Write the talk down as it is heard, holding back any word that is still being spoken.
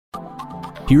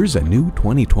Here's a new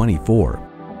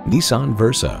 2024 Nissan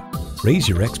Versa. Raise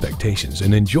your expectations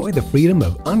and enjoy the freedom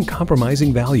of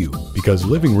uncompromising value, because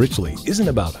living richly isn't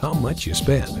about how much you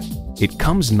spend. It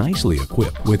comes nicely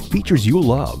equipped with features you'll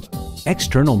love: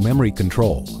 external memory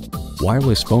control,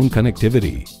 wireless phone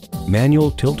connectivity, manual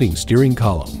tilting steering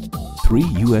column, 3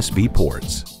 USB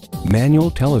ports, manual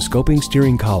telescoping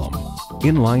steering column,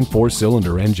 inline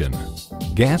 4-cylinder engine,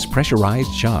 gas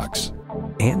pressurized shocks,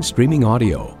 and streaming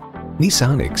audio.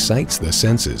 Nissan excites the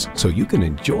senses so you can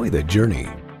enjoy the journey.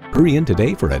 Hurry in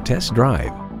today for a test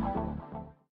drive.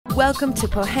 Welcome to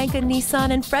Pohanka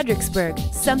Nissan in Fredericksburg.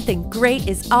 Something great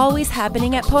is always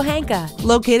happening at Pohanka.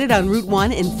 Located on Route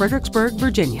 1 in Fredericksburg,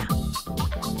 Virginia.